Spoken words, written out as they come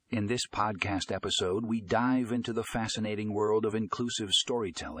In this podcast episode, we dive into the fascinating world of inclusive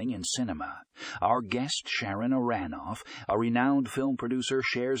storytelling in cinema. Our guest, Sharon Aharonoff, a renowned film producer,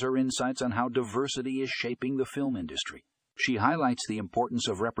 shares her insights on how diversity is shaping the film industry. She highlights the importance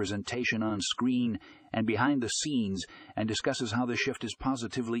of representation on screen and behind the scenes and discusses how the shift is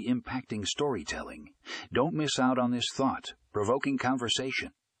positively impacting storytelling. Don't miss out on this thought-provoking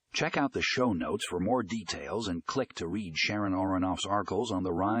conversation. Check out the show notes for more details and click to read Sharon Aharonoff's articles on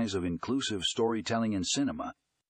the rise of inclusive storytelling in cinema.